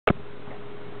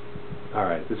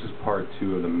Alright, this is part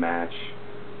 2 of the match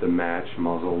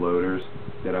muzzle loaders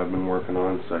that I've been working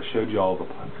on. So I showed you all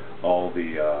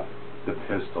the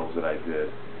pistols that I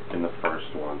did in the first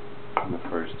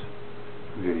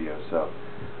video. So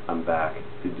I'm back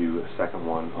to do a second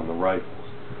one on the rifles.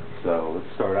 So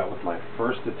let's start out with my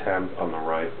first attempt on the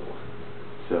rifles.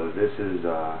 So this is,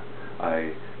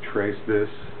 I traced this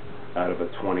out of a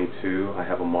 22. I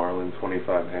have a Marlin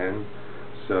 25N.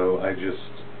 So I just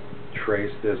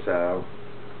traced this out,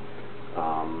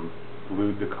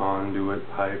 glued the conduit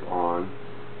pipe on,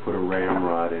 put a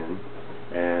ramrod in,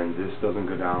 and this doesn't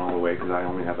go down all the way because I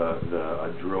only have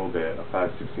a drill bit, a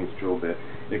 5/16 drill bit.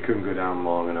 It couldn't go down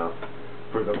long enough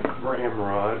for the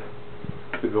ramrod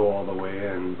to go all the way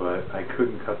in, but I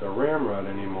couldn't cut the ramrod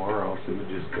anymore or else it would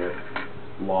just get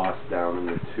lost down in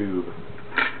the tube.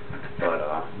 But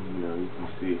you know, you can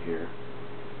see here.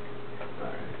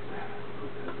 Alright,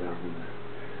 put that down in there.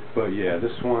 But yeah,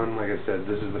 this one, like I said,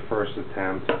 this is the first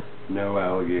attempt. No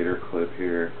alligator clip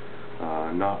here.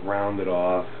 Not rounded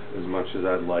off as much as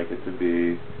I'd like it to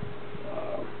be.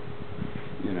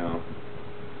 You know,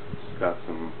 it's got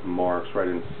some marks right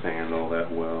in the sand all that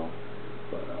well.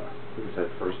 But like I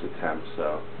said, first attempt,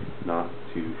 so not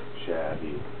too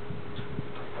shabby.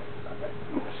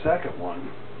 The second one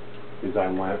is I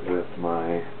went with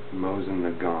my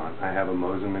Muzzleloading. I have a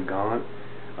Muzzleloading.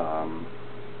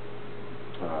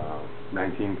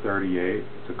 1938,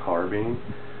 it's a carbine,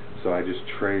 so I just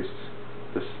traced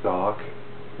the stock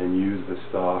and used the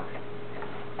stock,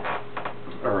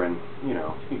 you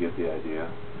know, you get the idea.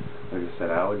 Like I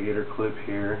said, alligator clip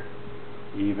here,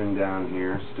 even down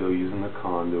here, still using the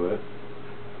conduit.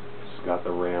 Just got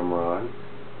the ramrod.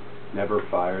 Never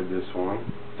fired this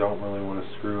one. Don't really want to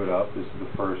screw it up. This is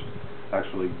the first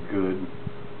actually good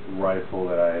rifle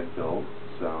that I had built,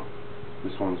 so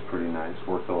this one's pretty nice.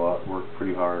 Worked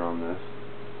pretty hard on this.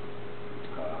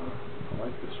 I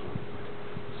like this one.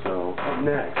 So up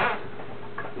next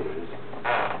is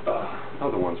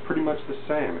other one's pretty much the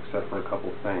same except for a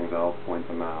couple things. I'll point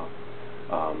them out.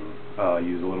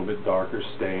 Use a little bit darker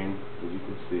stain, as you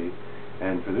can see,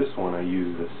 and for this one I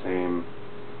use the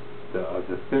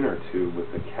thinner tube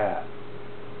with the cap.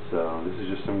 So this is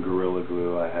just some Gorilla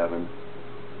Glue I haven't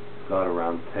got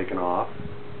around to taking off.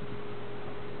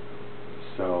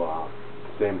 So,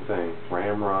 same thing,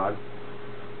 ramrod.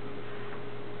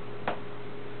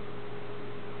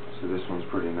 So this one's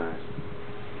pretty nice.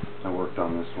 I worked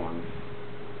on this one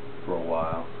for a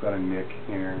while. It's got a nick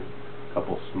here, a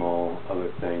couple small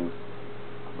other things,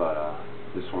 but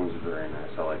this one's very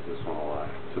nice. I like this one a lot.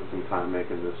 Took some time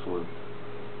making this one,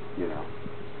 you know.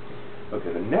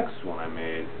 Okay, the next one I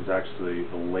made is actually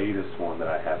the latest one that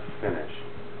I have finished.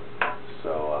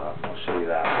 So, I'll show you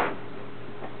that one.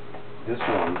 This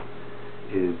one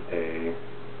is a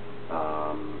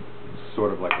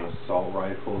sort of like an assault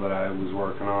rifle that I was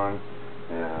working on.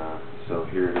 So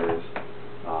here it is.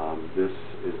 This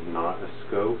is not a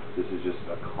scope. This is just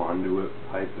a conduit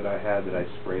pipe that I had that I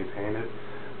spray painted.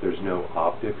 There's no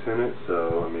optics in it,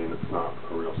 so I mean it's not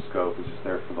a real scope. It's just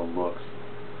there for the looks.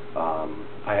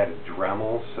 I had a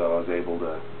Dremel, so I was able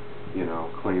to, you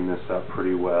know, clean this up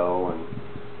pretty well and,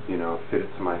 you know, fit it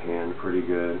to my hand pretty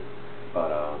good.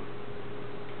 But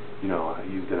you know, I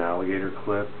used an alligator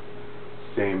clip,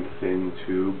 same thin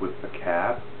tube with the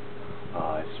cap.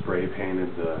 I spray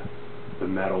painted the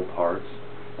metal parts,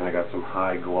 and I got some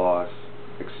high gloss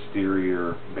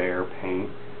exterior bare paint.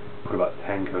 Put about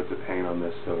 10 coats of paint on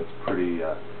this, so it's pretty,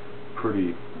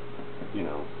 you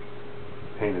know,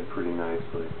 painted pretty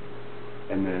nicely.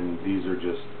 And then these are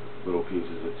just little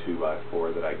pieces of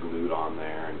 2x4 that I glued on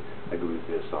there, and I glued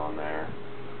this on there.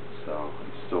 So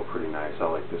it's still pretty nice. I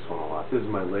like this one a lot. This is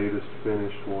my latest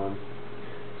finished one.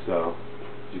 So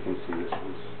as you can see,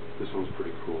 this one's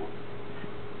pretty cool.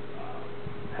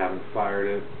 Haven't fired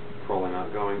it. Probably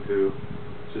not going to.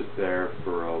 It's just there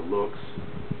for looks.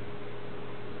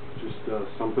 Just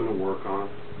something to work on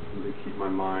and to keep my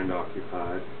mind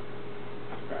occupied.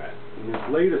 Alright. And this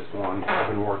latest one I've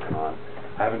been working on.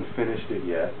 I haven't finished it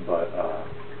yet, but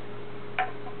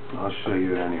I'll show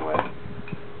you it anyway.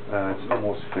 It's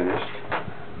almost finished.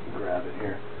 Grab it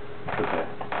here. Okay.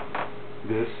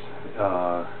 This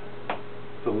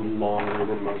it's a little longer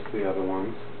than most of the other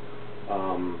ones.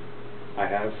 I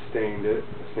have stained it.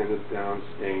 I sanded it down,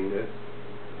 stained it,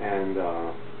 and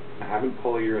I haven't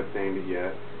polyurethaned it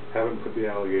yet. Haven't put the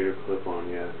alligator clip on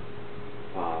yet.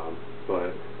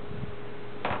 But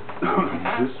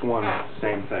this one,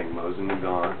 same thing.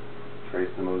 Muzzleloading. Trace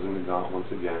the Muzzleloading once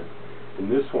again.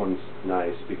 And this one's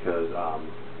nice because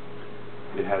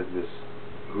it has this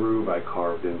groove I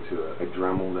carved into it. I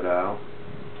dremeled it out,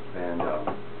 and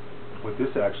what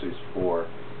this actually is for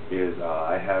is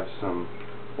I have some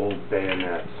old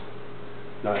bayonets.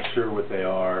 Not sure what they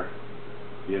are.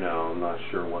 You know, I'm not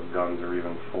sure what guns are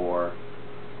even for.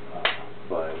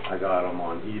 But I got them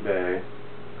on eBay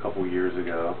a couple years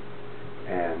ago,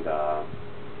 and I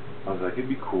was like, it'd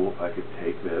be cool if I could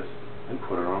take this and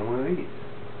put it on one of these.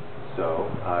 So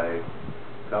I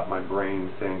got my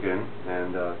brain thinking,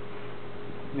 and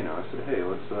you know, I said, hey,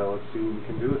 let's see what we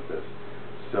can do with this.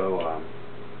 So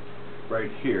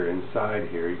right here, inside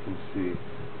here, you can see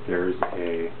there's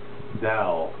a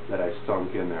dowel that I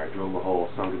sunk in there. I drilled a hole,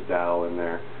 sunk a dowel in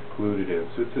there, glued it in,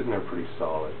 so it's sitting there pretty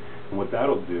solid. And what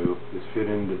that'll do is fit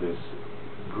into this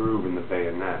groove in the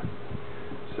bayonet.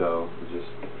 So you just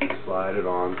slide it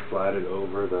on, slide it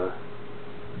over the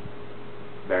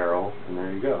barrel, and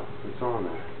there you go. It's on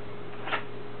there.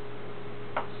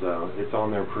 So it's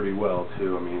on there pretty well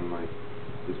too. I mean, like,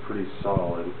 it's pretty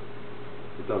solid.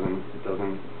 It doesn't.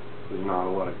 There's not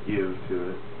a lot of give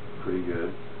to it. Pretty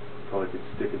good. Probably could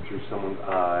stick it through someone's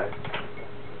eye.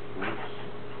 Oops.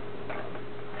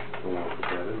 Don't want to put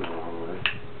that in the wrong way.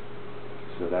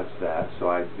 So that's that. So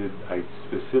I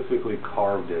specifically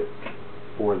carved it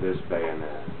for this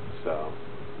bayonet. So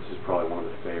this is probably one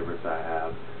of the favorites I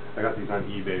have. I got these on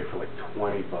eBay for like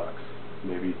 20 bucks,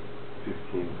 maybe 15,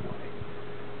 20.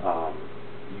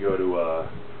 You go to a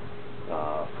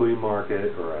flea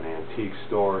market or an antique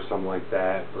store or something like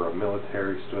that, or a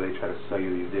military store, they try to sell you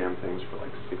these damn things for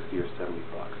like 60 or 70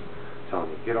 bucks. I'm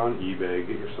telling you, get on eBay,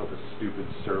 get yourself a stupid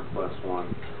surplus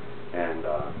one, and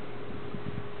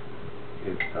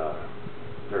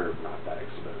they're not that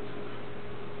expensive.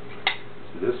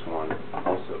 So this one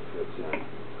also fits in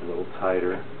a little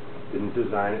tighter. Didn't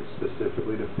design it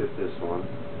specifically to fit this one,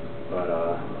 but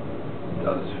it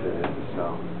does fit it.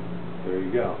 So there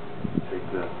you go. Take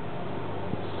the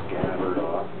scabbard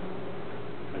off,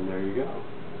 and there you go.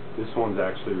 This one's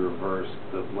actually reversed.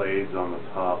 The blade's on the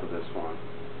top of this one,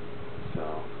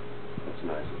 so that's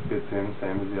nice. It fits in,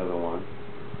 same as the other one.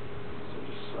 So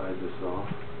just slide this off.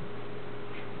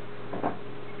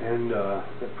 And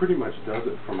that pretty much does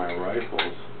it for my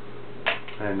rifles.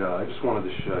 And I just wanted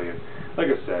to show you. Like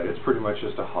I said, it's pretty much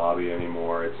just a hobby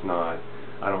anymore. It's not,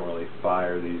 I don't really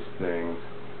fire these things.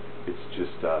 It's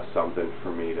just something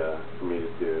for me to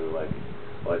do. Like,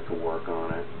 I like to work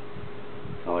on it.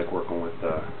 I like working with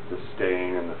the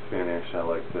stain and the finish. I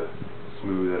like to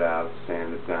smooth it out,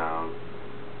 sand it down.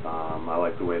 I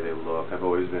like the way they look. I've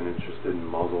always been interested in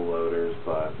muzzle loaders,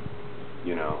 but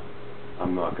you know,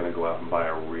 I'm not going to go out and buy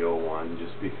a real one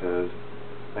just because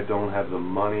I don't have the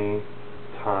money,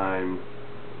 time,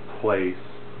 place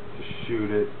to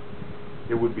shoot it.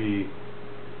 It would be,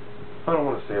 I don't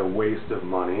want to say a waste of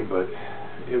money, but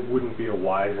it wouldn't be a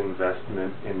wise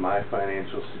investment in my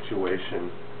financial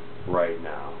situation right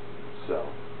now. So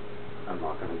I'm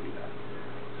not going to do that.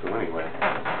 So anyway,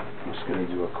 I'm just going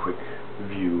to do a quick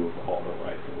view of all the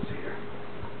rifles here.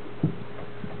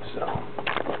 So,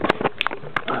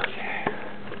 okay.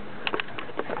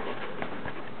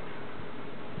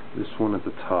 This one at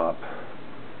the top,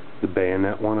 the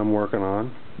bayonet one I'm working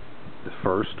on, the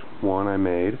first one I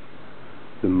made,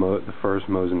 the first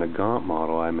Mosin Nagant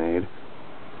model I made,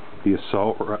 the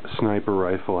assault sniper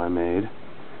rifle I made,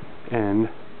 and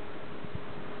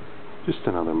just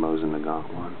another Mosin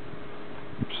Nagant one.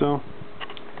 So,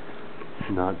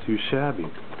 not too shabby.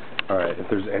 Alright, if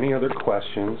there's any other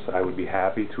questions, I would be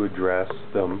happy to address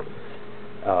them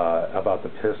about the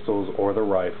pistols or the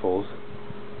rifles,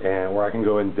 and where I can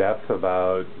go in depth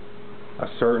about a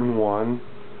certain one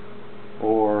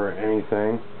or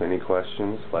anything. Any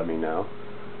questions, let me know.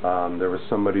 There was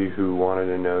somebody who wanted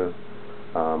to know,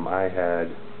 I had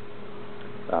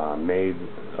made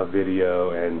a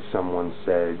video and someone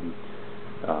said,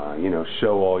 you know,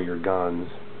 show all your guns.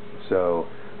 So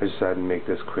I decided to make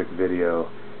this quick video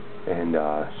and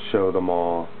show them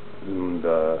all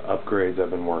the upgrades I've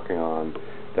been working on,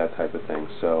 that type of thing.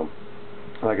 So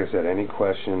like I said, any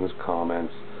questions,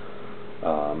 comments,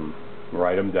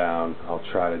 write them down. I'll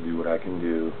try to do what I can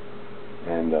do,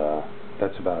 and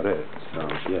that's about it. So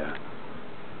yeah,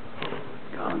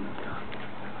 guns.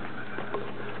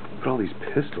 Look at all these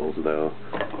pistols, though.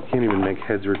 You can't even make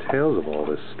heads or tails of all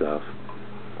this stuff.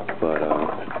 But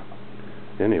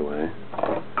anyway,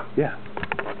 yeah.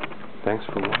 Thanks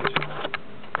for watching.